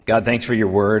God, thanks for your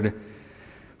word.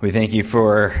 We thank you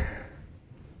for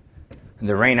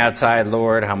the rain outside,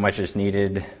 Lord, how much is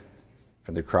needed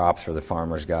for the crops, for the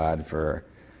farmers, God, for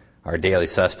our daily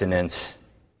sustenance.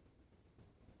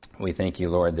 We thank you,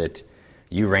 Lord, that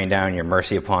you rain down your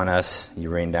mercy upon us. You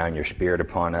rain down your spirit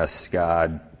upon us,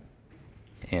 God.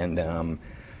 And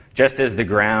just as the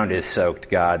ground is soaked,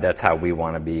 God, that's how we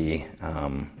want to be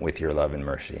with your love and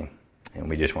mercy. And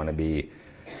we just want to be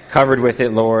covered with it,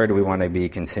 Lord. We want to be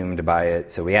consumed by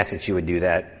it. So we ask that you would do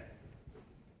that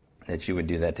you would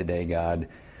do that today, God.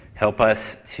 Help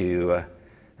us to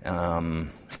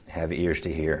have ears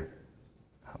to hear.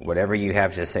 Whatever you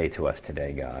have to say to us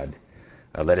today, God,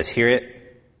 let us hear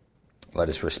it. Let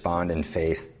us respond in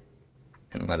faith,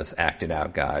 and let us act it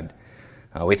out, God.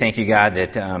 We thank you, God,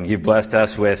 that you've blessed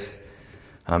us with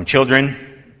children.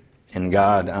 And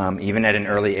God, even at an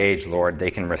early age, Lord,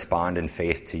 they can respond in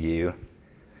faith to you.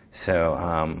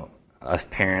 So us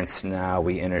parents now,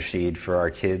 we intercede for our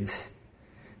kids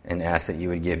and ask that you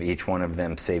would give each one of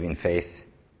them saving faith,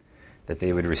 that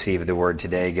they would receive the word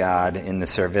today, God, in the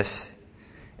service,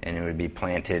 and it would be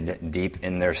planted deep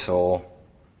in their soul.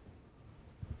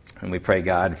 And we pray,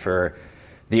 God, for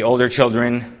the older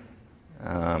children,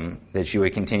 that you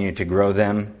would continue to grow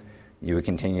them, you would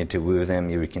continue to woo them,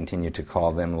 you would continue to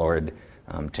call them, Lord,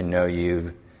 to know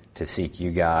you, to seek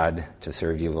you, God, to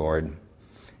serve you, Lord.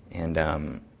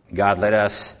 And God, let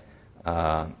us,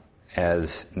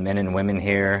 as men and women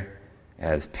here,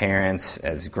 as parents,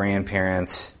 as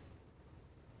grandparents,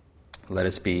 let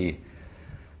us be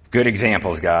good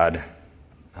examples, God,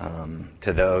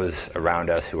 to those around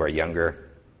us who are younger.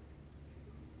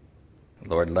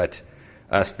 Lord, let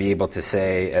us be able to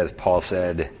say, as Paul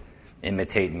said,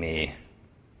 imitate me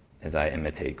as I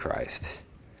imitate Christ.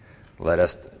 Let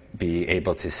us be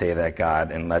able to say that,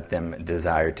 God, and let them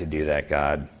desire to do that,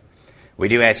 God. We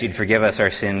do ask you to forgive us our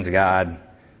sins, God,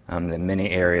 in many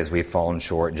areas we've fallen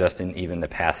short, just in even the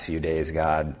past few days,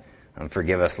 God.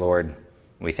 Forgive us, Lord.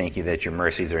 We thank you that your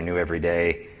mercies are new every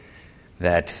day,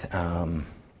 that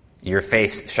your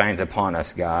face shines upon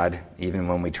us, God, even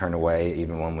when we turn away,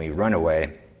 even when we run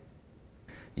away.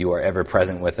 You are ever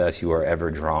present with us. You are ever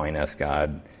drawing us,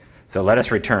 God. So let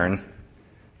us return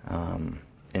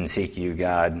and seek you,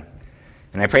 God.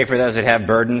 And I pray for those that have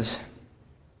burdens,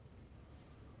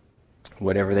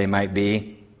 whatever they might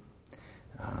be,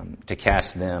 to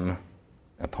cast them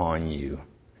upon you,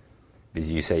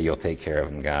 because you say you'll take care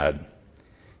of them, God.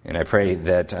 And I pray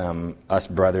that us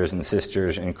brothers and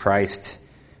sisters in Christ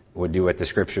would do what the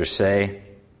Scriptures say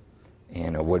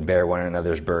and would bear one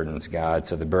another's burdens, God.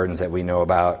 So the burdens that we know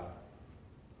about,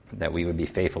 that we would be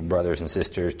faithful brothers and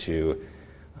sisters to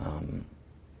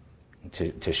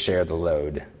share the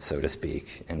load, so to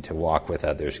speak, and to walk with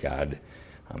others, God,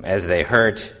 as they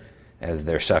hurt, as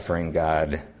they're suffering,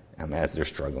 God, as they're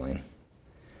struggling.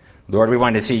 Lord, we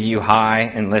want to see you high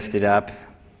and lifted up,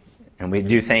 and we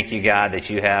do thank you, God, that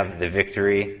you have the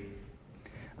victory,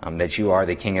 that you are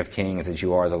the King of Kings, that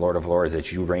you are the Lord of Lords,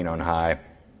 that you reign on high.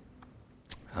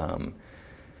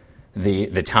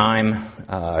 The time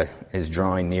is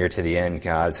drawing near to the end,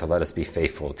 God, so let us be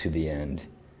faithful to the end.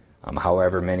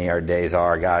 However many our days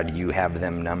are, God, you have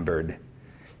them numbered,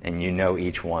 and you know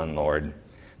each one, Lord.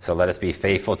 So let us be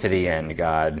faithful to the end,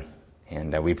 God,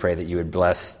 and we pray that you would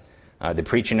bless the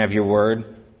preaching of your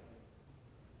word,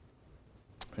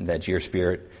 and that your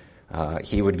Spirit,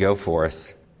 he would go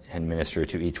forth and minister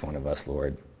to each one of us,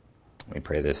 Lord. We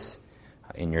pray this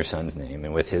in your Son's name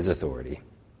and with his authority.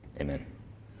 Amen.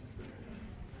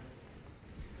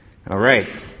 All right,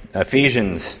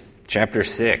 Ephesians chapter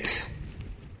 6.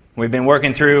 We've been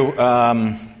working through,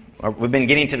 we've been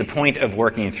getting to the point of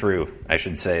working through, I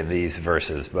should say, these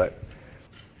verses, but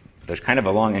there's kind of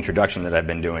a long introduction that I've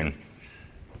been doing.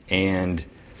 And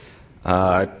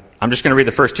I'm just going to read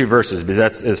the first two verses because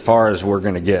that's as far as we're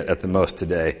going to get at the most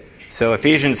today. So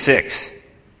Ephesians 6,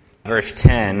 verse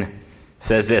 10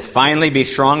 says this: "Finally be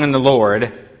strong in the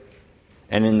Lord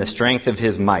and in the strength of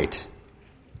his might.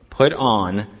 Put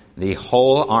on the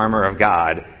whole armor of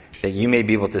God, that you may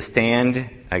be able to stand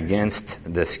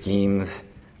against the schemes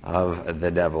of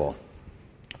the devil."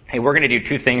 Hey, we're going to do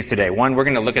two things today. One, we're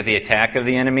going to look at the attack of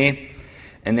the enemy,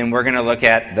 and then we're going to look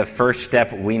at the first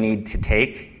step we need to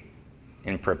take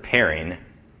in preparing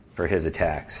for his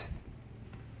attacks.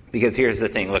 Because here's the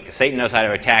thing. Look, Satan knows how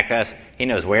to attack us. He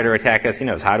knows where to attack us. He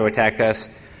knows how to attack us.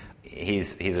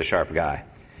 He's a sharp guy.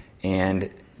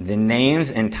 And the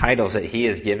names and titles that he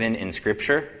has given in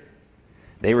Scripture,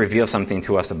 they reveal something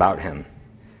to us about him.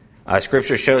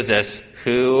 Scripture shows us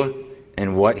who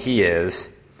and what he is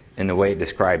in the way it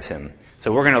describes him.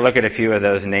 So we're going to look at a few of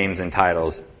those names and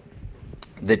titles.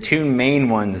 The two main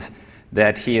ones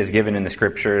that he is given in the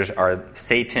scriptures are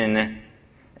Satan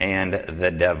and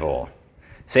the devil.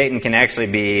 Satan can actually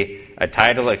be a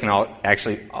title. It can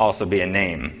actually also be a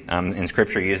name. And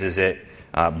Scripture uses it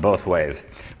both ways.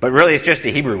 But really, it's just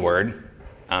a Hebrew word.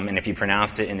 And if you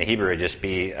pronounced it in the Hebrew, it would just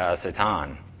be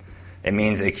Satan. It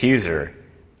means accuser,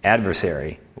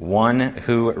 adversary, one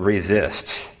who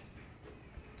resists.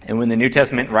 And when the New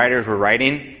Testament writers were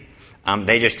writing,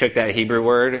 they just took that Hebrew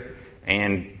word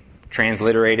and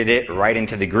transliterated it right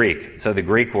into the Greek. So the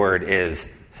Greek word is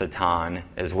Satan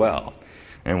as well.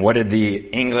 And what did the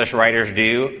English writers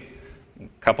do a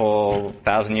couple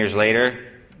thousand years later?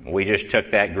 We just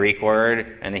took that Greek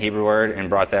word and the Hebrew word and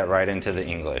brought that right into the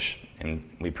English, and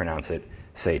we pronounce it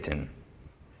Satan.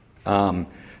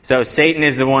 So Satan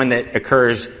is the one that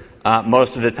occurs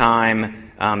most of the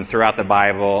time throughout the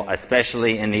Bible,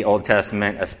 especially in the Old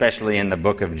Testament, especially in the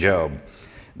book of Job.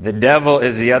 The devil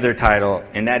is the other title,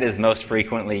 and that is most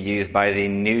frequently used by the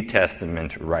New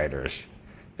Testament writers.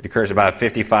 It occurs about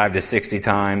 55 to 60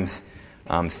 times,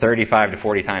 35 to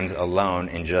 40 times alone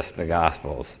in just the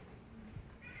Gospels.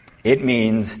 It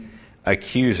means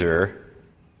accuser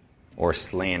or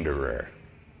slanderer.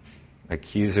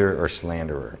 Accuser or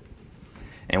slanderer.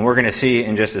 And we're going to see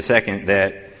in just a second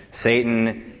that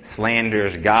Satan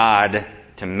slanders God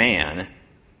to man,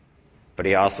 but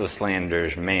he also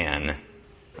slanders man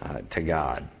to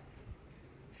God.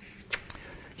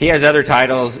 He has other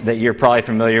titles that you're probably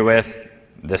familiar with.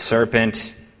 The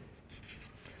serpent,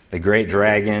 the great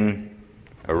dragon,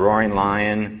 a roaring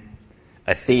lion,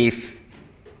 a thief,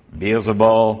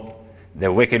 Beelzebul,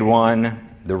 the wicked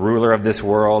one, the ruler of this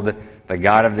world, the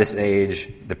god of this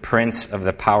age, the prince of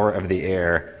the power of the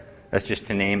air. That's just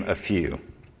to name a few.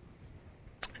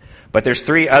 But there's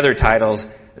three other titles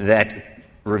that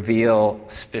reveal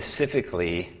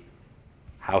specifically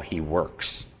how he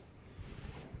works.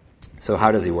 So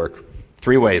how does he work?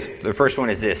 Three ways. The first one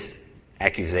is this: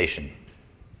 accusation.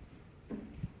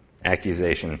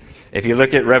 Accusation. If you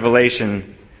look at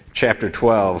Revelation chapter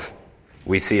 12,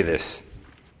 we see this.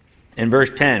 In verse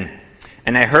 10,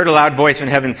 "And I heard a loud voice from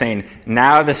heaven saying,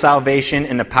 'Now the salvation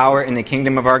and the power and the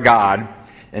kingdom of our God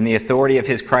and the authority of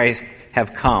his Christ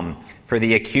have come. For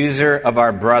the accuser of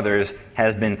our brothers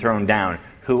has been thrown down,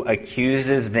 who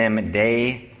accuses them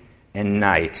day and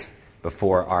night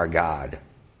before our God.'"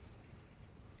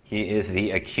 He is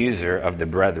the accuser of the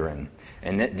brethren.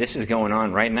 And this is going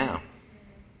on right now.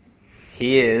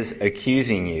 He is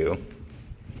accusing you.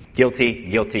 Guilty,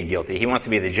 guilty, guilty. He wants to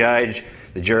be the judge,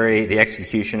 the jury, the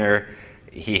executioner.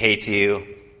 He hates you.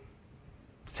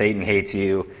 Satan hates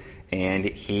you. And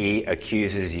he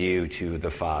accuses you to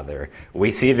the Father.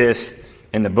 We see this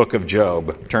in the book of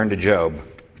Job. Turn to Job.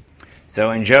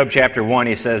 So in Job chapter 1,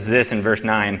 he says this in verse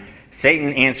 9.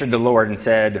 "Satan answered the Lord and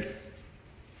said,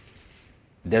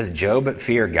 'Does Job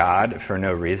fear God for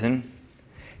no reason?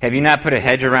 Have you not put a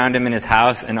hedge around him in his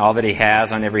house and all that he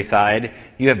has on every side?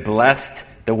 You have blessed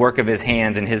the work of his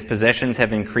hands, and his possessions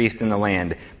have increased in the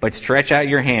land. But stretch out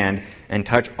your hand and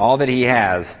touch all that he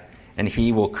has, and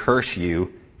he will curse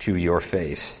you to your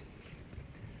face.'"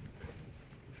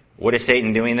 What is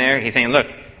Satan doing there? He's saying, look,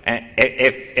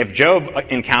 if Job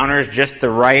encounters just the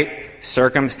right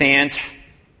circumstance,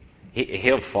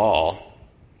 he'll fall.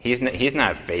 He's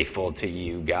not faithful to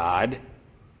you, God.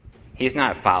 He's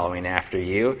not following after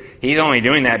you. He's only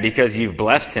doing that because you've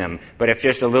blessed him. But if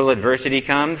just a little adversity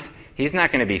comes, he's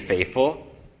not going to be faithful.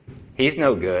 He's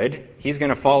no good. He's going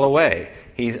to fall away.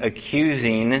 He's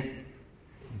accusing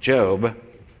Job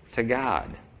to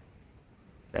God.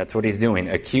 That's what he's doing,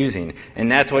 accusing.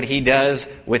 And that's what he does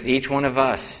with each one of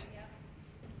us.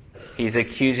 He's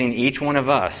accusing each one of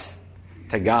us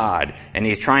to God. And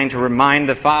he's trying to remind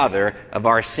the Father of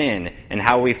our sin and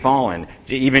how we've fallen.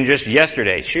 Even just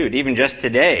yesterday, even just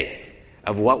today,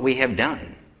 of what we have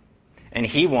done. And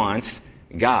he wants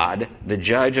God, the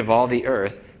judge of all the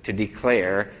earth, to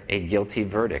declare a guilty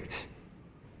verdict.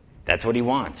 That's what he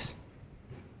wants.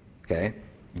 Okay?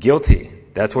 Guilty.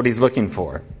 That's what he's looking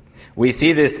for. We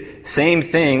see this same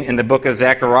thing in the book of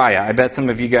Zechariah. I bet some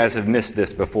of you guys have missed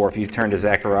this before if you turn to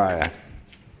Zechariah.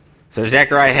 So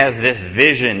Zechariah has this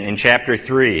vision in chapter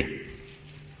 3.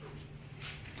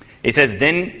 He says,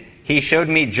 "Then he showed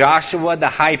me Joshua the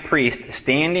high priest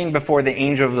standing before the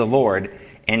angel of the Lord,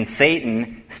 and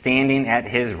Satan standing at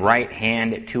his right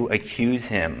hand to accuse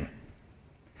him.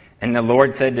 And the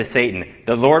Lord said to Satan,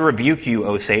 'The Lord rebuke you,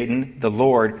 O Satan. The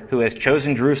Lord, who has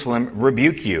chosen Jerusalem,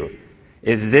 rebuke you.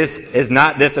 Is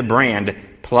not this a brand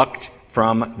plucked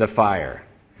from the fire?'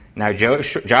 Now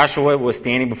Joshua was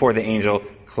standing before the angel,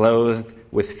 clothed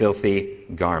with filthy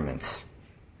garments."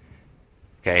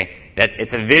 Okay?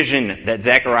 It's a vision that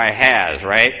Zechariah has,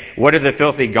 right? What do the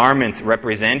filthy garments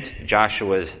represent?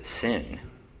 Joshua's sin.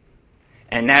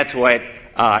 And that's what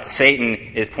Satan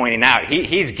is pointing out.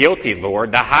 He's guilty,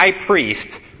 Lord. The high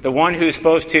priest, the one who's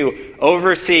supposed to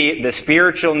oversee the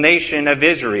spiritual nation of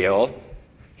Israel,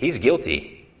 he's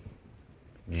guilty.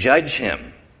 Judge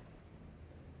him.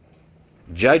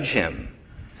 Judge him.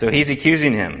 So he's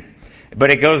accusing him. But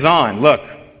it goes on. Look,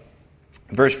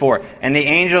 verse 4. And the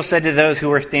angel said to those who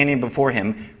were standing before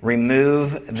him,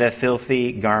 remove the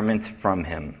filthy garments from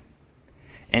him.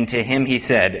 And to him he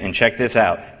said, and check this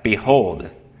out, behold,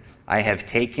 I have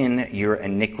taken your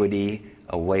iniquity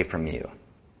away from you,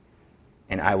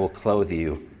 and I will clothe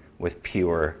you with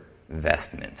pure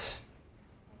vestments.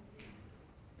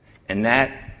 And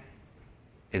that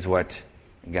is what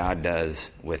God does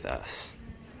with us.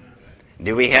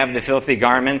 Do we have the filthy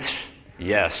garments?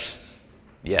 Yes.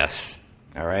 Yes.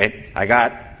 All right? I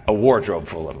got a wardrobe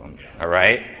full of them. All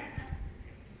right?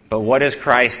 But what does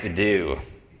Christ do?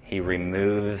 He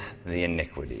removes the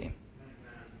iniquity.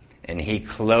 And he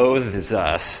clothes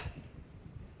us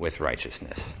with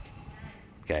righteousness.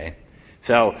 Okay?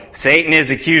 So, Satan is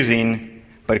accusing,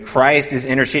 but Christ is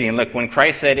interceding. Look, when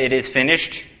Christ said it is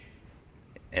finished,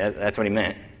 that's what he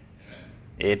meant.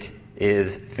 It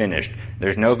is finished.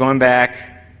 There's no going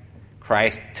back.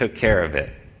 Christ took care of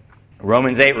it.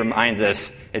 Romans 8 reminds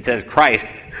us, it says, Christ,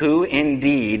 who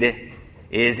indeed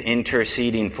is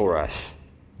interceding for us.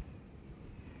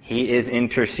 He is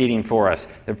interceding for us.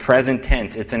 The present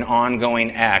tense, it's an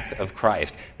ongoing act of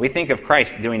Christ. We think of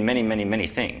Christ doing many, many, many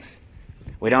things.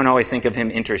 We don't always think of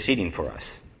him interceding for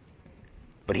us.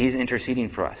 But he's interceding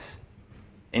for us.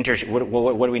 What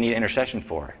do we need intercession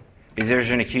for? Because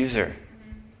there's an accuser.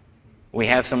 We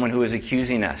have someone who is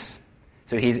accusing us.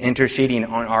 So he's interceding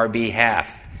on our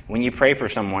behalf. When you pray for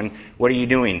someone, what are you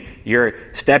doing? You're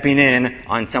stepping in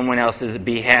on someone else's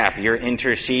behalf. You're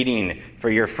interceding for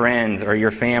your friends or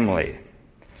your family.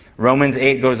 Romans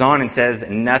 8 goes on and says,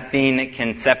 nothing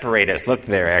can separate us. Look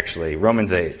there, actually.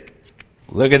 Romans 8.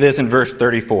 Look at this in verse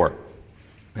 34.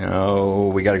 Oh,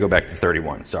 we got to go back to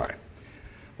 31. Sorry.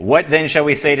 What then shall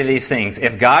we say to these things?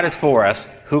 If God is for us,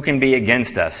 who can be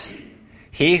against us?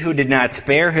 He who did not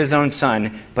spare his own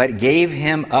son, but gave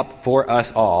him up for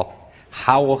us all,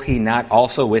 how will he not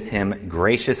also with him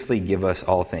graciously give us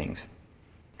all things?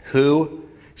 Who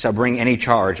shall bring any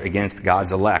charge against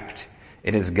God's elect?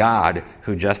 It is God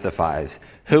who justifies.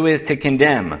 Who is to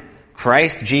condemn?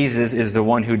 Christ Jesus is the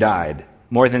one who died.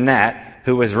 More than that,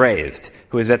 who was raised,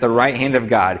 who is at the right hand of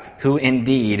God, who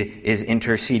indeed is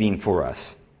interceding for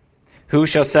us. Who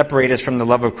shall separate us from the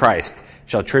love of Christ?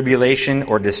 Shall tribulation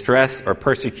or distress or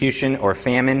persecution or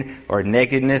famine or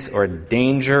nakedness or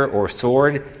danger or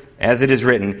sword? As it is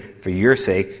written, for your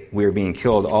sake we are being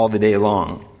killed all the day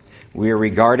long. We are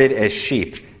regarded as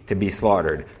sheep to be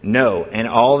slaughtered. No, in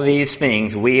all these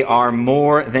things we are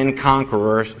more than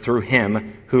conquerors through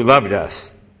him who loved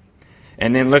us.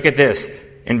 And then look at this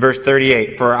in verse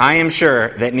 38. For I am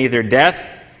sure that neither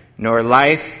death, nor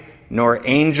life, nor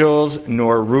angels,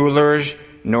 nor rulers,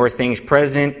 nor things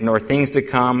present, nor things to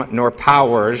come, nor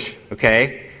powers.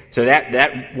 Okay? So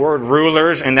that word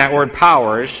rulers and that word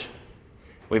powers,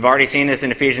 we've already seen this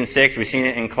in Ephesians 6. We've seen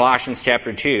it in Colossians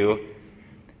chapter 2.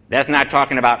 That's not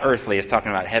talking about earthly. It's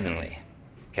talking about heavenly.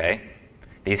 Okay?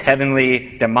 These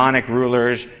heavenly demonic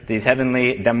rulers, these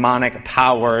heavenly demonic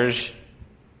powers.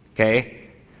 Okay?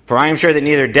 For I am sure that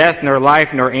neither death, nor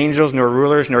life, nor angels, nor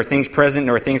rulers, nor things present,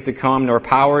 nor things to come, nor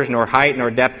powers, nor height,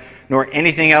 nor depth, nor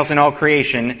anything else in all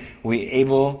creation will be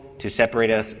able to separate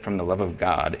us from the love of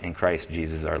God in Christ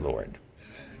Jesus our Lord.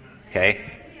 Okay?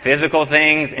 Physical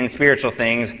things and spiritual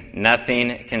things,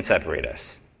 nothing can separate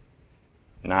us.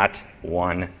 Not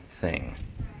one thing.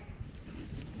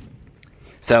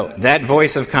 So, that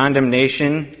voice of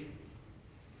condemnation,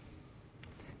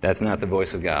 that's not the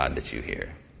voice of God that you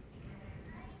hear.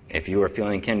 If you are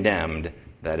feeling condemned,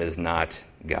 that is not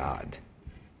God.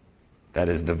 That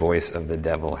is the voice of the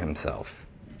devil himself.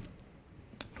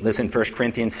 Listen, 1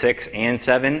 Corinthians 6 and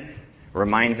 7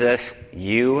 reminds us,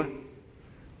 you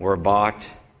were bought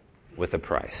with a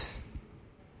price.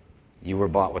 You were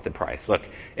bought with a price. Look,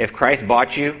 if Christ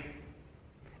bought you,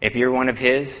 if you're one of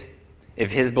his,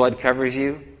 if his blood covers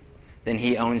you, then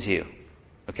he owns you.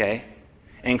 Okay?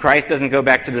 And Christ doesn't go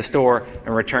back to the store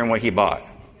and return what he bought.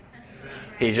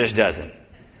 He just doesn't.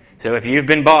 So if you've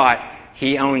been bought,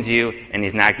 he owns you and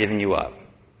he's not giving you up.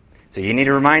 So you need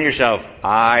to remind yourself,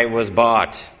 I was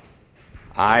bought.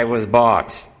 I was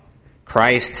bought.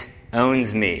 Christ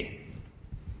owns me.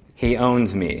 He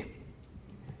owns me.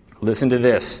 Listen to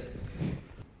this.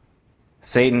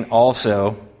 Satan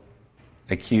also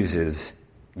accuses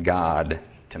God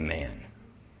to man.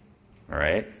 All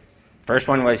right? First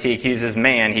one was he accuses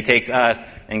man. He takes us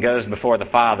and goes before the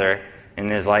Father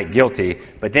and is like guilty.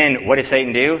 But then what does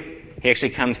Satan do? He actually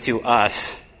comes to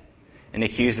us and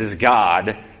accuses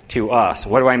God to us.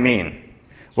 What do I mean?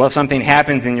 Well, something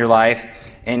happens in your life,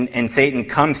 and Satan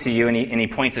comes to you, and he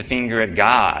points a finger at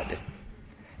God.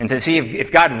 And to see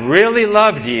if God really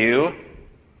loved you,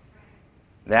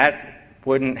 that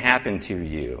wouldn't happen to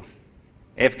you.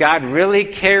 If God really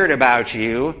cared about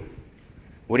you,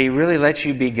 would he really let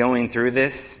you be going through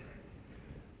this?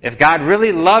 If God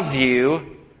really loved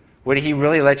you, would he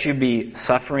really let you be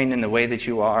suffering in the way that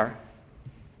you are?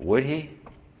 Would he?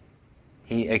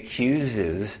 He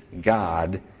accuses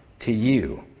God to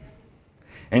you.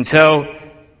 And so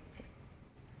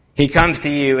he comes to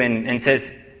you and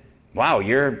says, wow,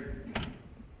 you're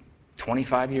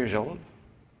 25 years old?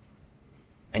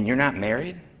 And you're not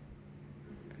married?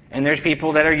 And there's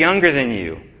people that are younger than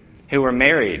you who are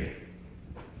married.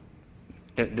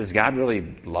 Does God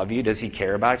really love you? Does he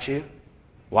care about you?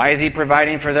 Why is he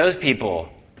providing for those people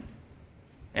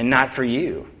and not for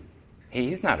you?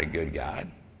 He's not a good God.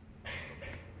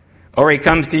 Or he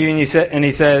comes to you and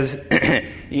he says,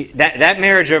 that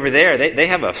marriage over there, they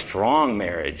have a strong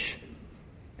marriage,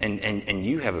 and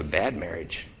you have a bad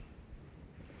marriage.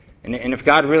 And if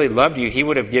God really loved you, he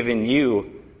would have given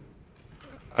you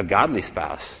a godly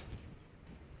spouse.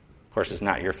 Of course, it's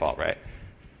not your fault, right?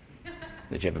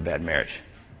 That you have a bad marriage.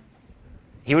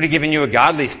 He would have given you a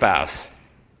godly spouse.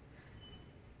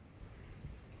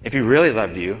 If he really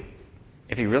loved you,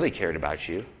 if he really cared about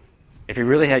you, if he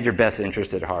really had your best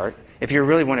interest at heart, if you're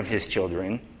really one of his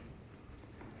children.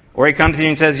 Or he comes to you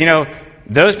and says,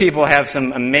 those people have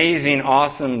some amazing,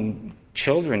 awesome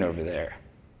children over there.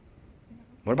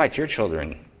 What about your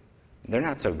children? They're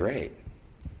not so great.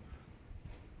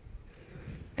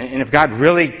 And if God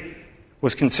really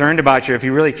was concerned about you, if he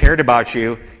really cared about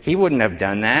you, he wouldn't have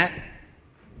done that.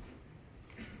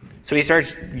 So he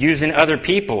starts using other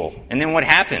people. And then what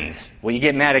happens? Well, you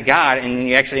get mad at God, and then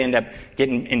you actually end up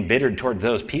getting embittered toward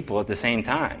those people at the same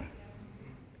time.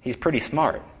 He's pretty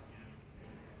smart.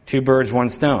 2 birds, 1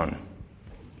 stone.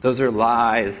 Those are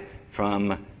lies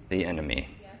from the enemy.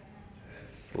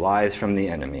 Lies from the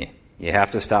enemy. You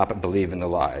have to stop and believe in the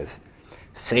lies.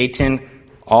 Satan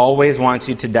always wants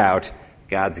you to doubt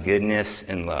God's goodness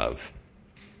and love.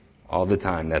 All the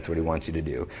time, that's what he wants you to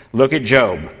do. Look at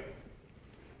Job.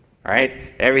 All right?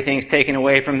 Everything's taken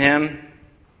away from him.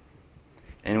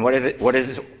 And what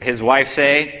does his wife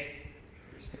say?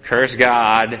 Curse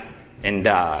God and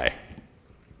die.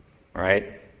 All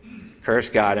right?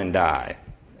 Curse God and die.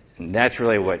 And that's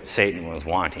really what Satan was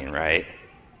wanting, right?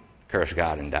 Curse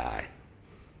God and die.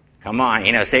 Come on,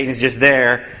 Satan's just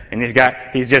there, and he's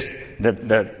just,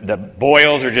 the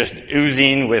boils are just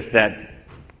oozing with that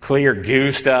clear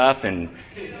goo stuff and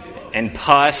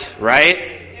pus,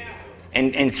 right?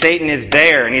 And Satan is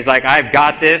there, and he's like, I've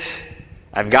got this.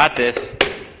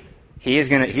 He's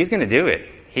gonna do it.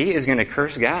 He is gonna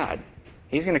curse God.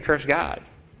 He's gonna curse God.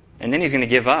 And then he's gonna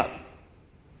give up.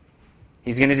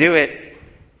 He's gonna do it,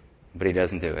 but he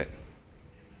doesn't do it.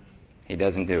 He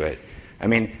doesn't do it. I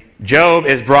mean, Job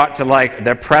is brought to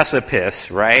the precipice,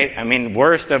 right? I mean,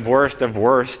 worst of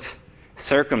worst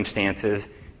circumstances,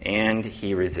 and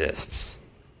he resists.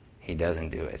 He doesn't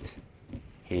do it.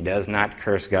 He does not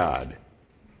curse God.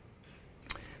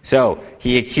 So,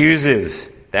 he accuses.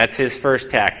 That's his first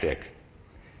tactic.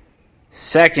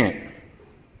 Second,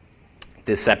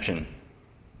 deception.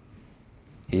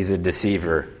 He's a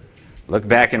deceiver. Look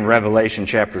back in Revelation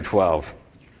chapter 12.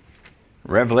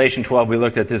 Revelation 12, we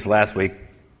looked at this last week.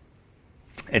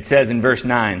 It says in verse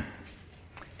 9,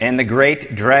 and the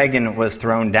great dragon was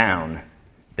thrown down,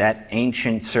 that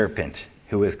ancient serpent,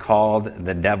 who is called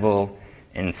the devil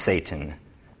and Satan,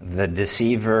 the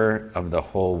deceiver of the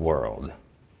whole world.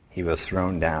 He was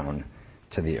thrown down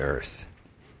to the earth.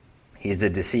 He's a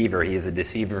deceiver. He is a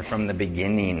deceiver from the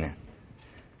beginning.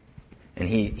 And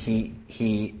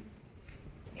he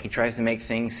tries to make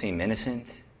things seem innocent,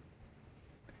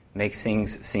 makes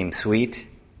things seem sweet.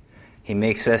 He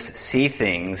makes us see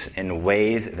things in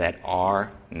ways that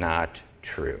are not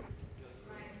true.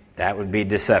 That would be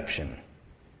deception.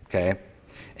 Okay?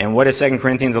 And what does 2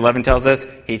 Corinthians 11 tells us?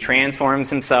 He transforms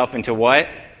himself into what?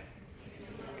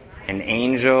 An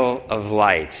angel of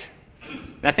light.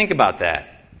 Now think about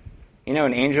that.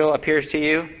 An angel appears to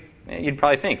you, you'd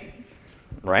probably think,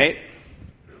 right?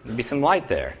 There'd be some light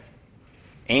there.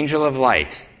 Angel of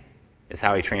light is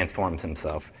how he transforms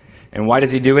himself. And why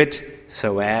does he do it?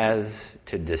 So as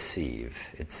to deceive,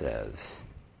 it says.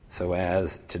 So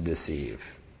as to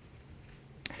deceive.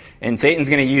 And Satan's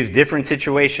going to use different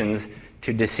situations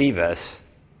to deceive us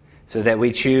so that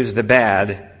we choose the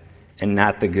bad and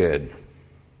not the good.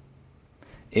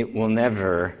 It will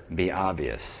never be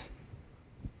obvious.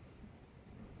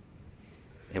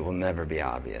 It will never be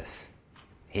obvious.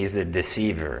 He's a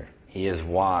deceiver. He is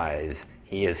wise.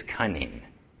 He is cunning.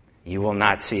 You will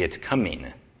not see it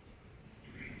coming.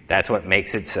 That's what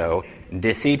makes it so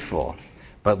deceitful.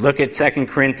 But look at 2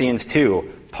 Corinthians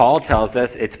 2. Paul tells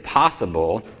us it's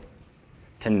possible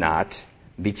to not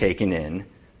be taken in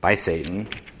by Satan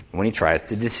when he tries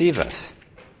to deceive us.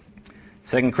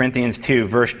 2 Corinthians 2,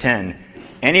 verse 10.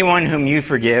 Anyone whom you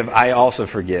forgive, I also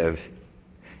forgive.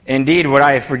 Indeed, what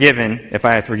I have forgiven, if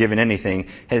I have forgiven anything,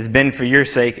 has been for your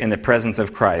sake in the presence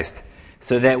of Christ,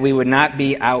 so that we would not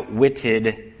be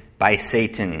outwitted by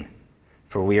Satan,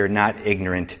 for we are not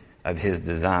ignorant of his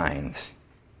designs.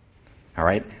 All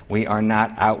right? We are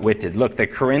not outwitted. Look, the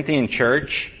Corinthian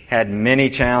church had many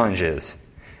challenges,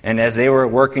 and as they were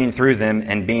working through them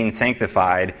and being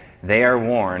sanctified, they are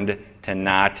warned to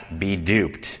not be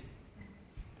duped.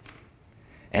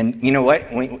 And you know what?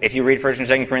 If you read 1 and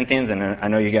 2 Corinthians, and I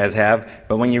know you guys have,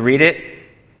 but when you read it,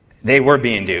 they were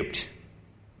being duped.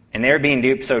 And they're being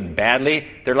duped so badly,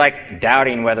 they're like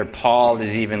doubting whether Paul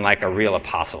is even like a real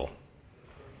apostle.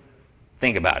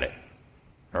 Think about it.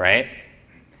 All right?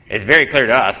 It's very clear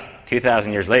to us,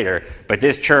 2,000 years later, but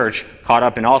this church, caught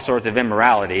up in all sorts of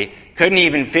immorality, couldn't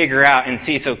even figure out and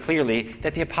see so clearly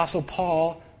that the apostle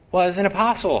Paul was an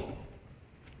apostle.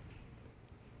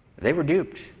 They were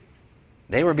duped.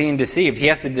 They were being deceived. He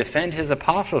has to defend his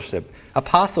apostleship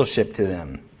to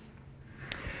them.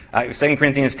 2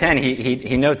 Corinthians 10,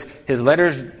 he notes, his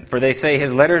letters, for they say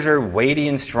his letters are weighty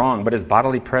and strong, but his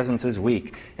bodily presence is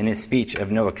weak, and his speech of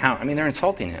no account. I mean, they're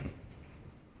insulting him.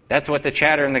 That's what the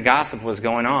chatter and the gossip was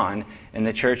going on in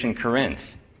the church in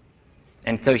Corinth.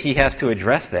 And so he has to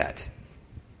address that.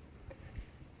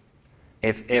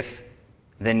 If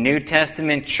the New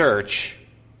Testament church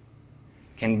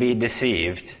can be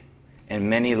deceived, and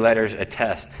many letters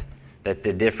attest that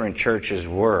the different churches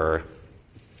were,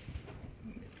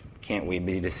 can't we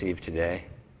be deceived today?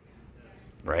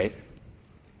 Right?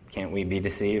 Can't we be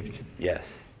deceived?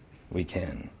 Yes, we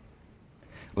can.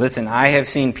 Listen, I have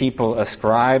seen people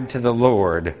ascribe to the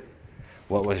Lord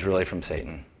what was really from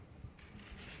Satan.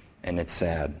 And it's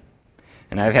sad.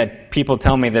 And I've had people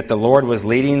tell me that the Lord was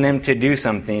leading them to do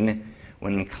something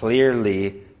when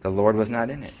clearly the Lord was not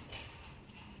in it.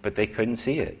 But they couldn't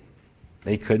see it.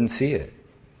 They couldn't see it.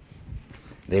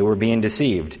 They were being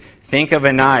deceived. Think of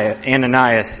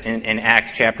Ananias in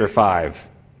Acts chapter 5.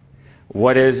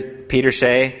 What does Peter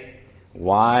say?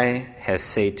 Why has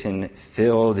Satan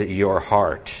filled your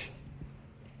heart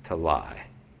to lie?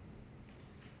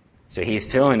 So he's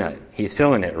filling it. He's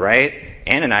filling it, right?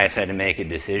 Ananias had to make a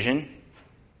decision.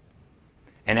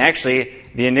 And actually,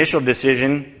 the initial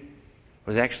decision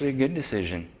was actually a good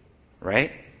decision,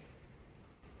 right?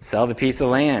 Sell the piece of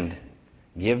land.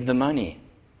 Give the money.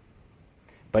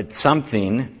 But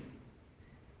something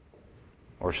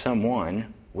or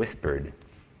someone whispered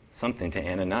something to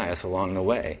Ananias along the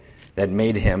way that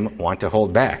made him want to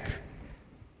hold back.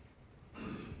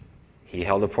 He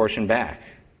held a portion back.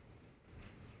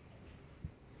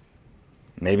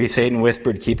 Maybe Satan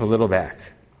whispered, keep a little back.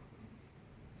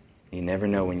 You never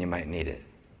know when you might need it.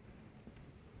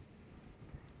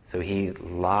 So he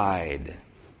lied.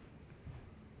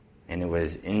 And it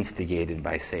was instigated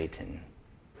by Satan.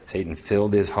 Satan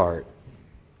filled his heart.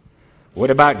 What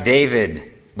about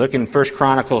David? Look in 1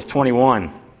 Chronicles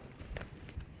 21.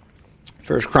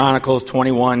 1 Chronicles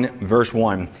 21, verse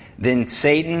 1. Then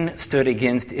Satan stood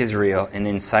against Israel and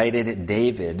incited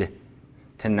David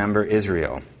to number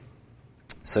Israel.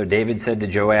 So David said to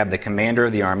Joab, the commander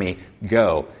of the army,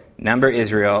 go, number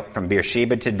Israel from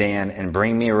Beersheba to Dan, and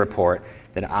bring me a report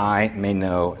that I may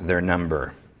know their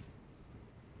number.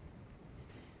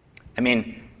 I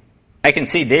mean, I can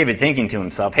see David thinking to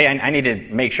himself, hey, I need to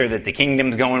make sure that the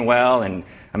kingdom's going well, and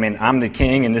I mean, I'm the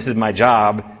king and this is my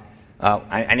job.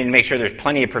 I need to make sure there's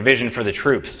plenty of provision for the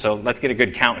troops, so let's get a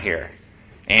good count here.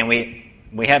 And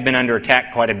we have been under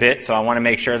attack quite a bit, so I want to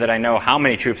make sure that I know how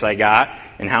many troops I got,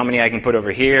 and how many I can put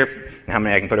over here, and how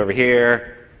many I can put over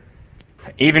here.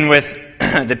 Even with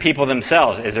the people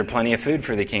themselves, is there plenty of food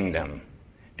for the kingdom?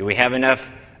 Do we have enough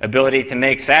ability to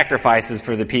make sacrifices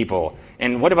for the people?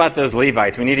 And what about those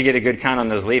Levites? We need to get a good count on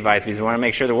those Levites because we want to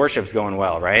make sure the worship's going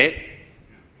well, right?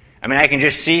 I mean, I can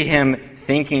just see him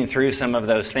thinking through some of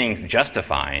those things,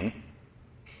 justifying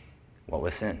what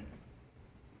was sin.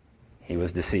 He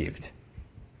was deceived.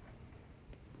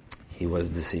 He was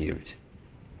deceived.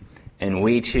 And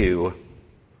we too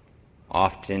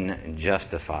often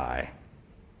justify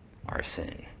our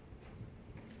sin.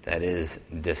 That is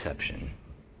deception.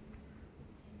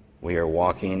 We are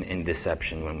walking in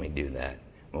deception when we do that,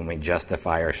 when we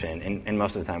justify our sin. And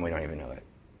most of the time we don't even know it.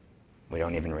 We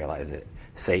don't even realize it.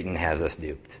 Satan has us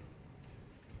duped.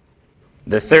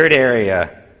 The third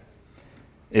area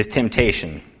is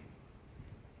temptation.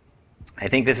 I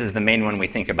think this is the main one we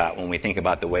think about when we think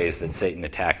about the ways that Satan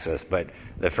attacks us, but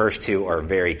the first two are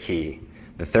very key.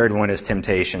 The third one is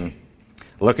temptation.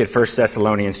 Look at 1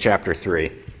 Thessalonians chapter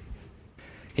 3.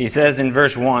 He says in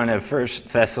verse 1 of 1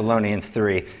 Thessalonians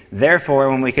 3, "Therefore,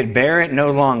 when we could bear it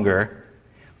no longer,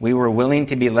 we were willing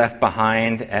to be left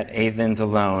behind at Athens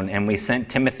alone, and we sent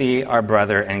Timothy, our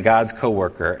brother, and God's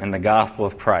co-worker in the gospel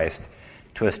of Christ,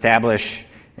 to establish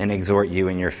and exhort you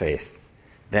in your faith,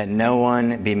 that no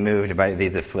one be moved by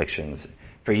these afflictions.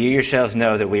 For you yourselves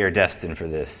know that we are destined for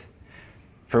this.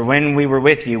 For when we were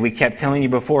with you, we kept telling you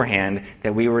beforehand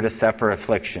that we were to suffer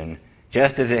affliction,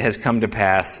 just as it has come to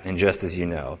pass, and just as you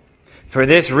know. For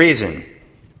this reason,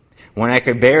 when I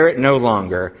could bear it no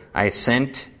longer, I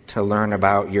sent to learn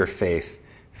about your faith,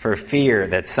 for fear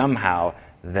that somehow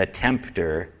the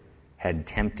tempter had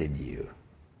tempted you,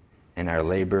 and our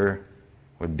labor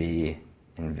would be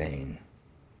in vain."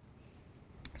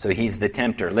 So he's the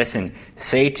tempter. Listen,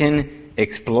 Satan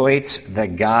exploits the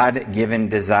God-given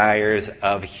desires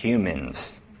of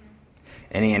humans,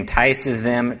 and he entices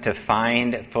them to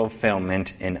find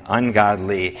fulfillment in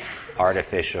ungodly,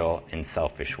 artificial, and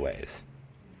selfish ways.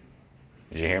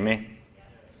 Did you hear me?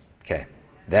 Okay.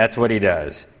 That's what he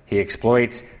does. He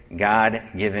exploits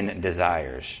God-given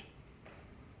desires.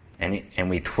 And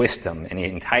we twist them, and he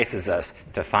entices us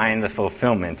to find the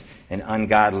fulfillment in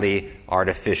ungodly,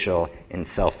 artificial, and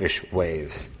selfish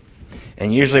ways.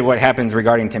 And usually what happens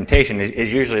regarding temptation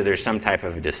is usually there's some type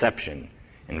of deception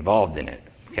involved in it.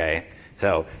 Okay?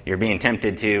 So you're being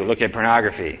tempted to look at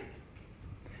pornography.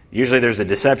 Usually there's a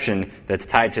deception that's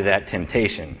tied to that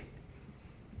temptation.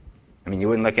 I mean, you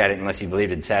wouldn't look at it unless you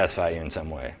believed it'd satisfy you in some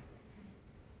way.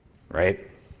 Right?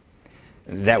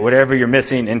 That whatever you're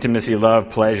missing, intimacy, love,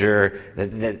 pleasure,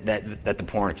 that the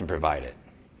porn can provide it.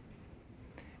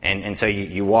 And so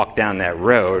you walk down that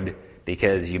road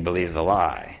because you believe the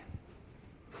lie.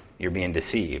 You're being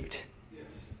deceived. Yes.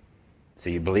 So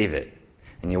you believe it.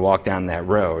 And you walk down that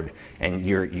road, and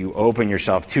you open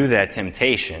yourself to that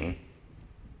temptation,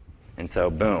 and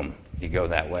so boom, you go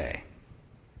that way.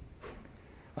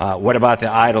 What about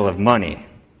the idol of money?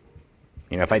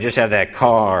 You know, if I just have that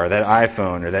car, or that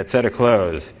iPhone, or that set of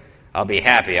clothes, I'll be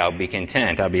happy, I'll be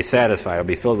content, I'll be satisfied, I'll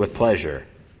be filled with pleasure.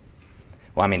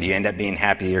 Well, I mean, do you end up being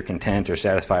happy or content or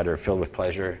satisfied or filled with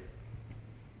pleasure?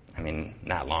 I mean,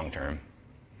 not long term.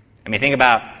 I mean, think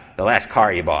about the last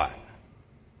car you bought.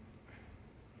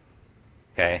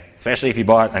 Okay? Especially if you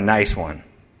bought a nice one.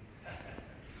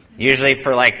 Usually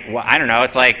for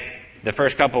it's like the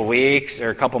first couple weeks or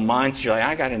a couple months, you're like,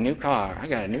 I got a new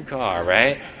car,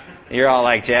 right? You're all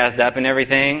like jazzed up and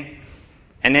everything.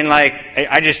 And then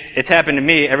it's happened to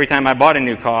me every time I bought a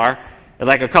new car.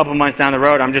 Like a couple months down the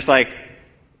road, I'm just like,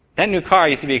 that new car I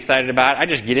used to be excited about, I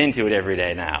just get into it every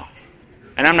day now.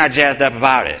 And I'm not jazzed up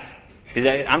about it.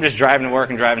 Because I'm just driving to work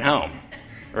and driving home.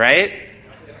 Right?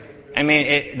 I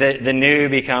mean, the new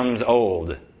becomes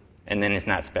old. And then it's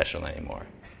not special anymore.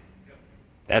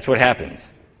 That's what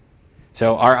happens.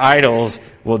 So our idols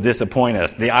will disappoint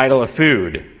us. The idol of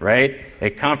food, right?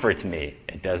 It comforts me.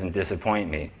 It doesn't disappoint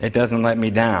me. It doesn't let me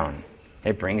down.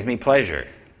 It brings me pleasure.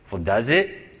 Well, does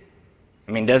it?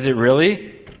 I mean, does it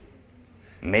really?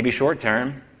 Maybe short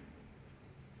term,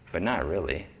 but not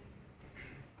really.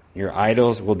 Your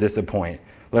idols will disappoint.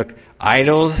 Look,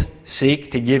 idols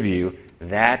seek to give you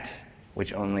that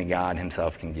which only God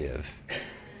himself can give.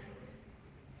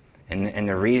 And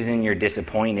the reason you're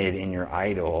disappointed in your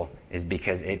idol is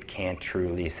because it can't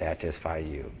truly satisfy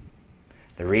you.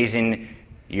 The reason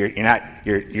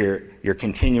you're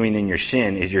continuing in your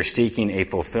sin is you're seeking a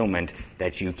fulfillment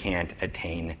that you can't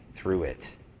attain through it.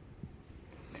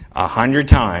 100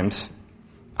 times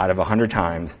out of 100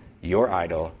 times, your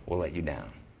idol will let you down.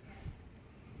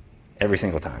 Every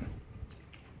single time.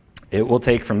 It will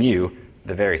take from you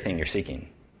the very thing you're seeking.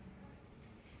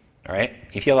 All right?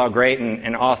 You feel all great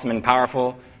and awesome and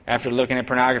powerful after looking at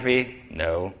pornography?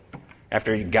 No.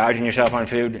 After gouging yourself on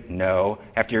food? No.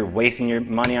 After you're wasting your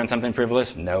money on something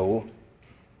frivolous? No.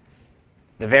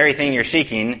 The very thing you're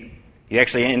seeking, you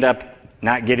actually end up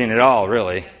not getting at all,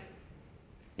 really.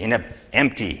 You end up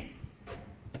empty.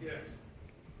 Yes.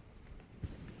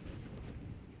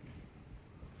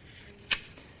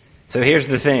 So here's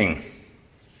the thing.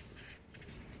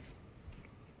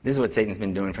 This is what Satan's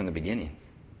been doing from the beginning.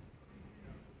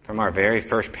 From our very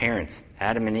first parents,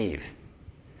 Adam and Eve.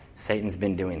 Satan's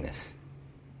been doing this.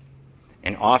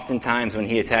 And oftentimes when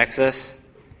he attacks us,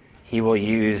 he will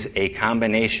use a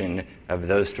combination of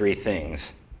those three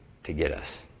things to get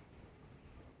us.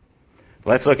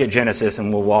 Let's look at Genesis,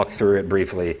 and we'll walk through it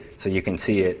briefly so you can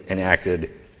see it enacted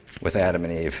with Adam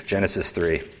and Eve. Genesis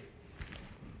 3.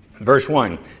 Verse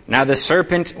 1. Now the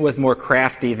serpent was more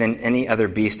crafty than any other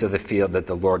beast of the field that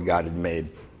the Lord God had made.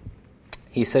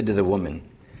 He said to the woman,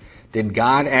 "Did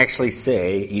God actually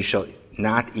say, 'You shall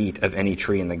not eat of any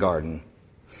tree in the garden'?"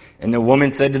 And the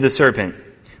woman said to the serpent,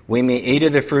 "We may eat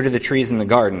of the fruit of the trees in the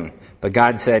garden, but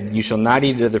God said, 'You shall not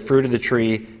eat of the fruit of the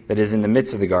tree that is in the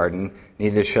midst of the garden,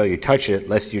 neither shall you touch it,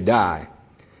 lest you die.'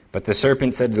 But the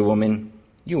serpent said to the woman,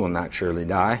 'You will not surely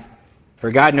die. For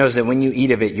God knows that when you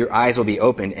eat of it, your eyes will be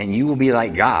opened, and you will be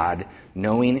like God,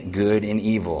 knowing good and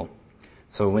evil.'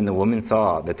 So when the woman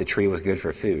saw that the tree was good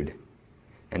for food,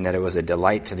 and that it was a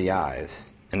delight to the eyes,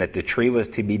 and that the tree was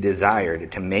to be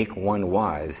desired to make one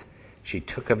wise, she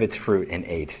took of its fruit and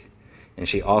ate. And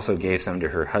she also gave some to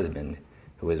her husband,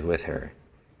 who was with her,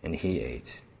 and he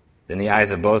ate. Then the eyes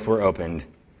of both were opened,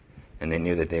 and they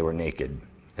knew that they were naked.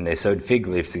 And they sewed fig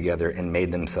leaves together and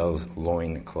made themselves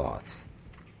loincloths."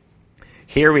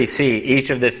 Here we see each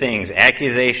of the things: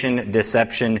 accusation,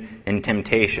 deception, and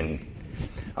temptation.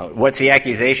 What's the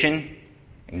accusation?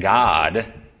 God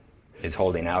is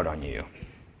holding out on you.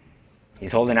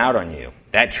 He's holding out on you.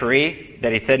 That tree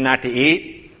that he said not to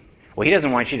eat, well, he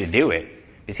doesn't want you to do it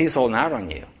because he's holding out on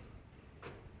you.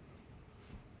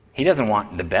 He doesn't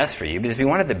want the best for you, because if he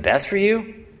wanted the best for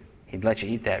you, he'd let you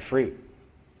eat that fruit.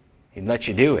 He'd let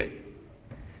you do it.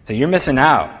 So you're missing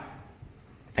out.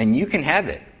 And you can have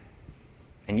it.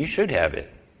 And you should have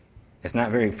it. It's not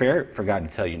very fair for God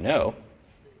to tell you no.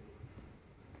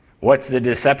 What's the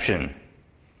deception?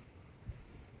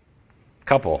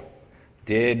 Couple.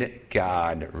 Did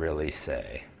God really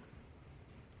say?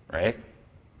 Right?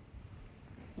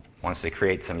 Wants to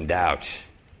create some doubt.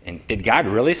 And did God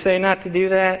really say not to do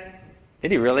that?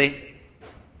 Did he really?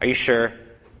 Are you sure?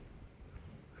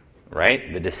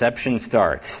 Right? The deception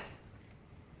starts.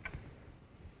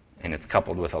 And it's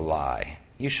coupled with a lie.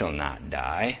 You shall not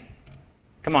die.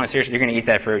 Come on, seriously, you're going to eat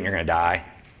that fruit and you're going to die?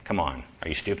 Come on. Are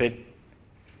you stupid?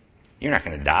 You're not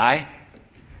going to die.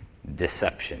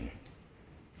 Deception.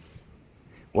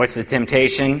 What's the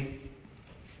temptation?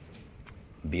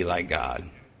 Be like God.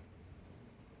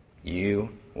 You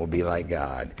will be like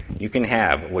God. You can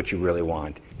have what you really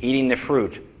want. Eating the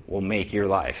fruit will make your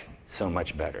life so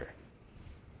much better.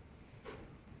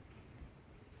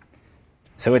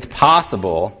 So it's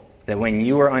possible that when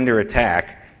you are under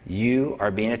attack, you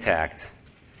are being attacked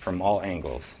from all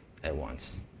angles at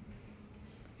once.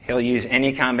 He'll use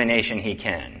any combination he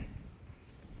can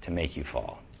to make you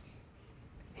fall.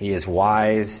 He is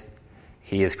wise,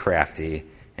 he is crafty,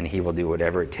 and he will do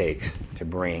whatever it takes to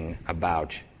bring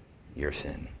about your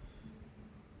sin.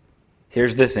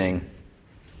 Here's the thing.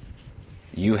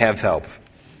 You have help.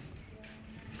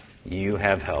 You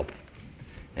have help.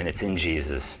 And it's in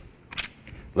Jesus.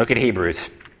 Look at Hebrews.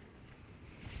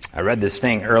 I read this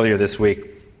thing earlier this week.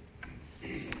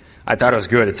 I thought it was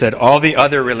good. It said, all the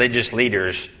other religious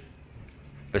leaders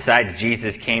besides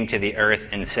Jesus came to the earth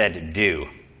and said, do.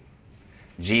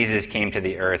 Jesus came to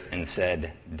the earth and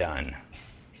said, done.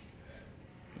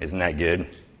 Isn't that good?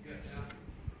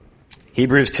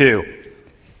 Hebrews 2,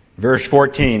 verse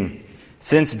 14.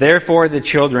 Since therefore the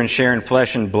children share in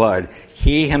flesh and blood,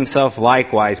 he himself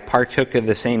likewise partook of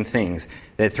the same things,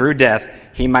 that through death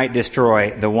he might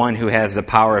destroy the one who has the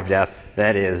power of death,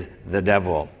 that is, the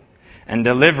devil, and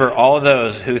deliver all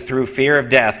those who through fear of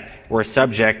death were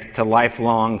subject to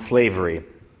lifelong slavery.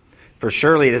 For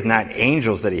surely it is not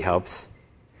angels that he helps,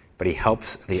 but he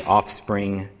helps the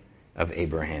offspring of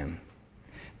Abraham.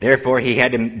 Therefore he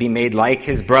had to be made like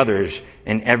his brothers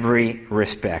in every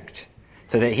respect,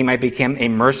 so that he might become a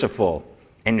merciful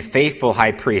and faithful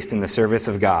high priest in the service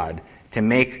of God, to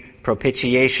make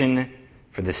propitiation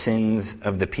for the sins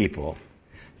of the people.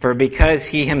 For because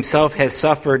he himself has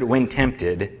suffered when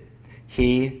tempted,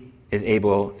 he is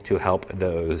able to help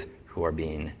those who are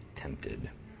being tempted.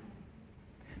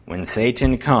 When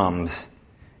Satan comes,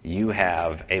 you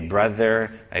have a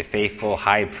brother, a faithful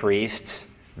high priest,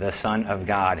 the Son of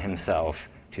God himself,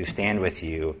 to stand with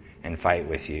you and fight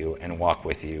with you and walk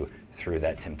with you through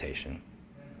that temptation.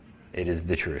 It is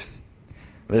the truth.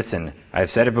 Listen, I've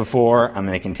said it before. I'm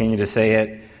going to continue to say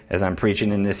it as I'm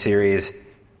preaching in this series.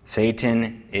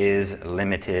 Satan is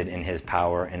limited in his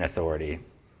power and authority.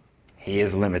 He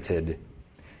is limited.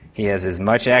 He has as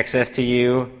much access to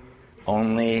you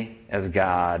only as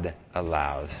God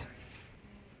allows.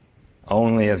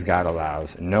 Only as God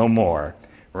allows. No more.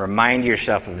 Remind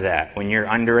yourself of that when you're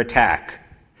under attack.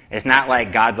 It's not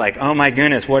like God's like, oh my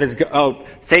goodness,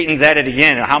 Satan's at it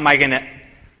again. How am I going to...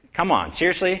 Come on,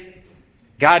 seriously?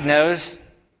 God knows.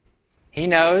 He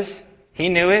knows. He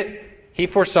knew it. He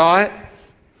foresaw it.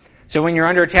 So when you're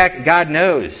under attack, God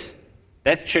knows.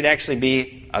 That should actually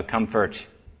be a comfort.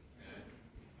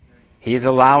 He's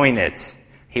allowing it.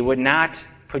 He would not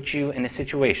put you in a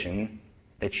situation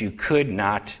that you could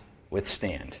not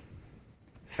withstand.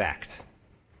 Fact.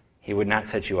 He would not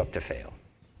set you up to fail.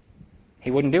 He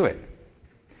wouldn't do it.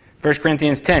 1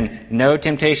 Corinthians 10, no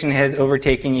temptation has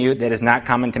overtaken you that is not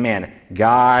common to man.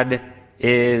 God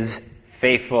is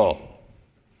faithful.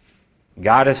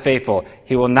 God is faithful.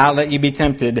 He will not let you be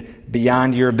tempted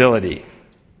beyond your ability.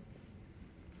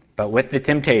 But with the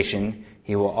temptation,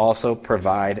 he will also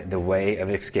provide the way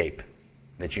of escape,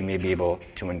 that you may be able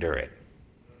to endure it.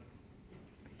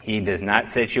 He does not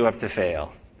set you up to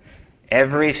fail.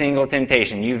 Every single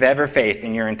temptation you've ever faced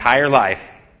in your entire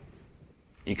life,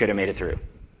 you could have made it through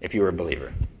if you were a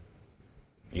believer.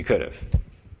 You could have.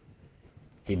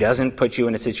 He doesn't put you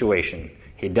in a situation.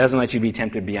 He doesn't let you be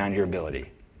tempted beyond your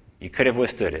ability. You could have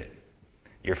withstood it.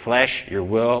 Your flesh, your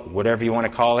will, whatever you want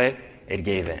to call it, it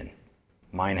gave in.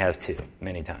 Mine has too,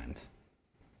 many times.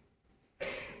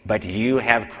 But you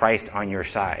have Christ on your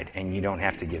side, and you don't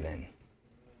have to give in.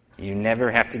 You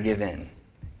never have to give in.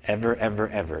 Ever, ever,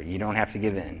 ever. You don't have to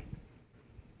give in.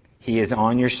 He is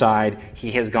on your side.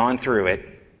 He has gone through it.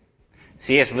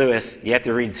 C.S. Lewis, you have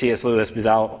to read C.S. Lewis because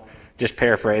I'll just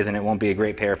paraphrase, and it won't be a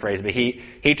great paraphrase, but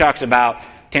he talks about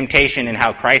temptation and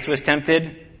how Christ was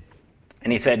tempted.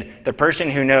 And he said, the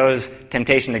person who knows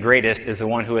temptation the greatest is the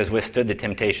one who has withstood the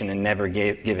temptation and never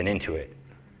given into it.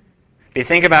 Because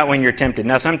think about when you're tempted.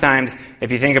 Now, sometimes,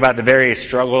 if you think about the various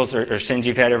struggles or sins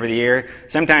you've had over the year,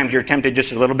 sometimes you're tempted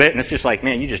just a little bit, and it's just like,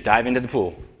 man, you just dive into the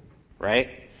pool, right?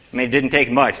 I mean, it didn't take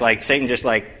much. Like, Satan just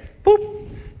like, boop,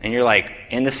 and you're like,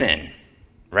 in the sin,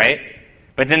 right?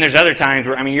 But then there's other times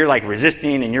where, you're like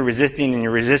resisting, and you're resisting, and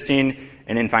you're resisting,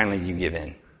 and then finally you give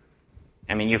in.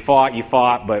 You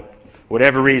fought, but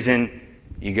whatever reason,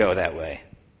 you go that way.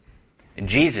 And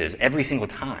Jesus, every single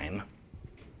time,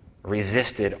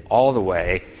 resisted all the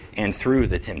way and through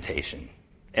the temptation.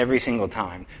 Every single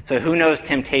time. So who knows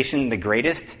temptation the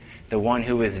greatest? The one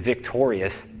who is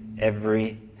victorious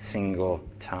every single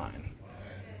time.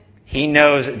 He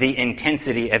knows the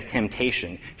intensity of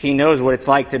temptation. He knows what it's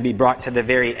like to be brought to the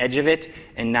very edge of it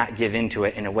and not give into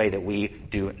it in a way that we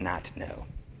do not know.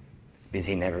 Because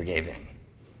he never gave in.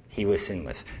 He was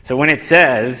sinless. So when it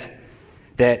says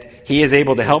that he is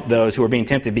able to help those who are being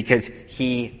tempted because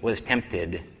he was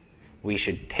tempted, we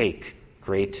should take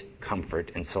great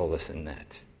comfort and solace in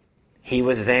that. He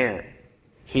was there.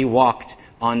 He walked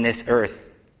on this earth.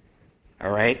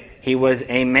 All right? He was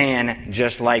a man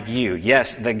just like you.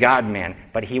 Yes, the God-man,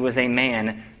 but he was a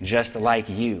man just like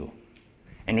you.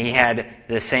 And he had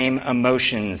the same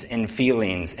emotions and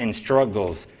feelings and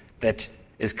struggles that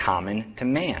is common to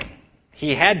man.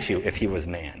 He had to if he was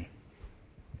man.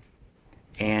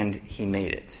 And he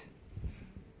made it.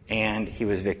 And he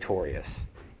was victorious.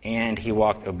 And he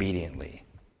walked obediently.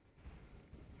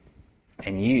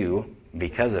 And you,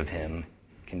 because of him,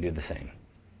 can do the same.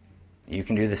 You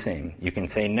can do the same. You can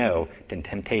say no to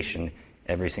temptation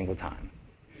every single time.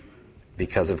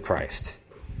 Because of Christ.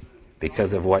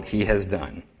 Because of what he has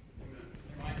done.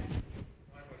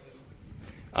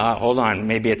 Hold on,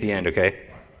 maybe at the end, okay?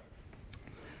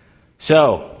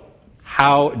 So,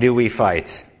 how do we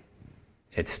fight?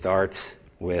 It starts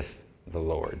with the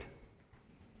Lord.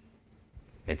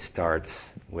 It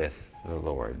starts with the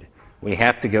Lord. We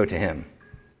have to go to him.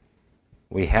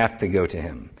 We have to go to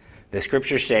him. The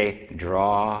scriptures say,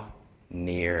 draw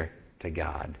near to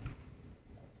God.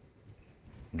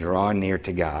 Draw near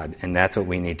to God, and that's what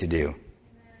we need to do.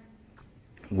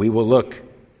 We will look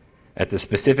at the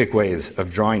specific ways of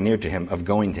drawing near to him, of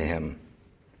going to him.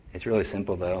 It's really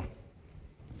simple, though.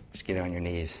 Just get on your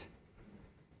knees.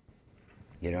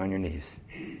 Get on your knees.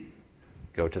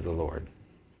 Go to the Lord.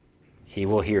 He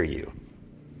will hear you.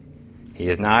 He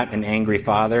is not an angry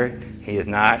father. He is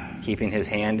not keeping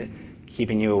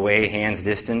you away, hands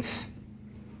distance.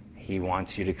 He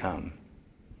wants you to come.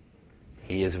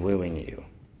 He is wooing you.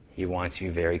 He wants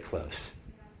you very close.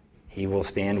 He will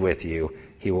stand with you.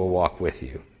 He will walk with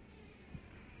you.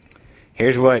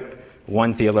 Here's what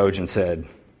one theologian said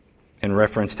in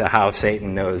reference to how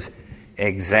Satan knows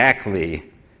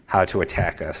exactly how to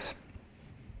attack us.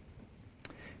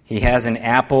 He has an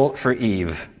apple for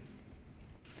Eve,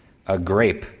 a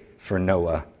grape for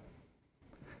Noah,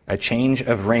 a change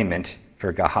of raiment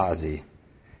for Gehazi,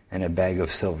 and a bag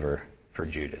of silver for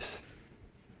Judas.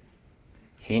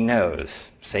 He knows,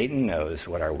 Satan knows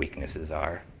what our weaknesses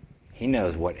are. He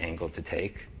knows what angle to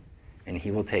take, and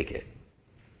he will take it.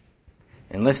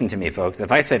 And listen to me, folks.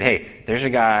 If I said, hey, there's a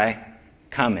guy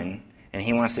coming, and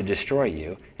he wants to destroy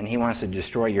you, and he wants to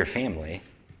destroy your family,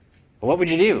 what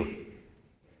would you do?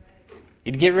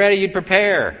 You'd get ready, you'd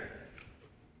prepare.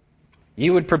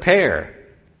 You would prepare.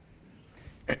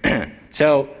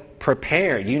 So,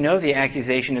 prepare. You know the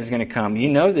accusation is going to come. You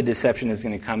know the deception is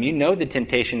going to come. You know the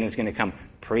temptation is going to come.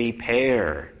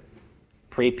 Prepare.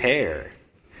 Prepare.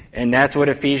 And that's what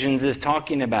Ephesians is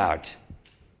talking about.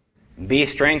 Be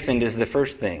strengthened is the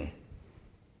first thing.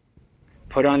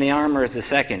 Put on the armor is the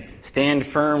second. Stand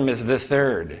firm is the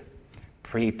third.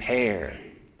 Prepare.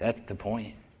 That's the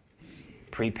point.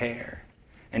 Prepare.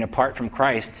 And apart from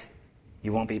Christ,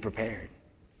 you won't be prepared.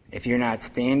 If you're not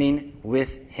standing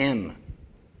with him,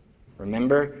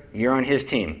 remember, you're on his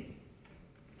team.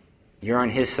 You're on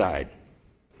his side.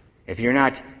 If you're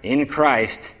not in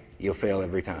Christ, you'll fail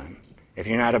every time. If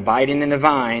you're not abiding in the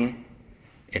vine,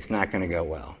 it's not going to go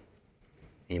well.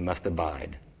 You must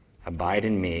abide. Abide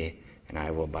in me, and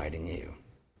I will abide in you.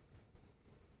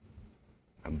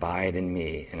 Abide in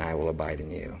me, and I will abide in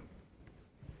you.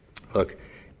 Look,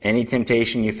 any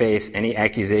temptation you face, any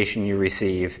accusation you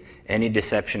receive, any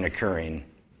deception occurring,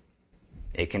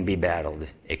 it can be battled,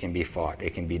 it can be fought,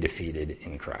 it can be defeated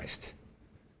in Christ.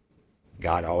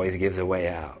 God always gives a way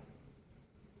out.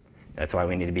 That's why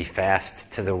we need to be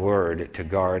fast to the word to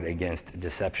guard against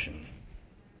deception.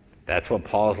 That's what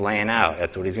Paul's laying out.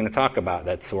 That's what he's going to talk about,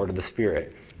 that sword of the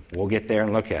Spirit. We'll get there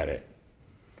and look at it.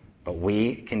 But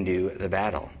we can do the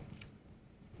battle.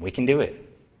 We can do it.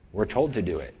 We're told to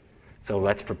do it. So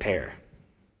let's prepare.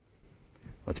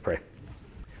 Let's pray.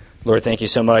 Lord, thank you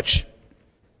so much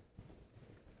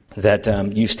that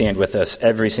you stand with us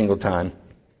every single time.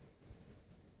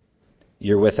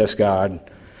 You're with us,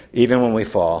 God, even when we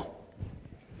fall.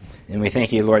 And we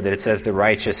thank you, Lord, that it says the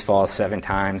righteous falls 7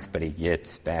 times, but he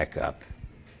gets back up.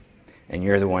 And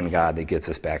you're the one, God, that gets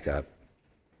us back up.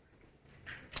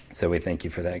 So we thank you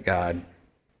for that, God.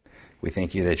 We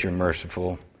thank you that you're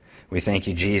merciful. We thank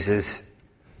you, Jesus,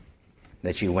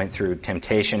 that you went through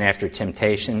temptation after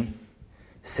temptation.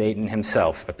 Satan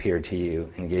himself appeared to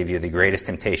you and gave you the greatest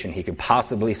temptation he could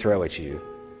possibly throw at you.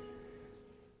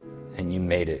 And you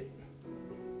made it.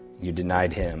 You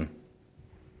denied him.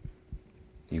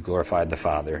 You glorified the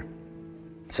Father.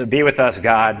 So be with us,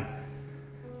 God.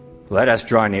 Let us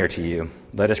draw near to you.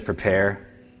 Let us prepare.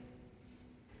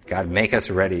 God, make us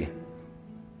ready,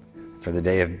 for the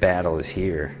day of battle is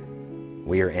here.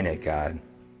 We are in it, God.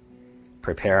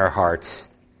 Prepare our hearts.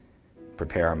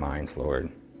 Prepare our minds, Lord.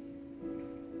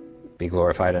 Be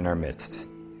glorified in our midst.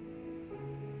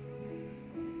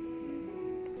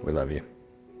 We love you.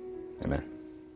 Amen.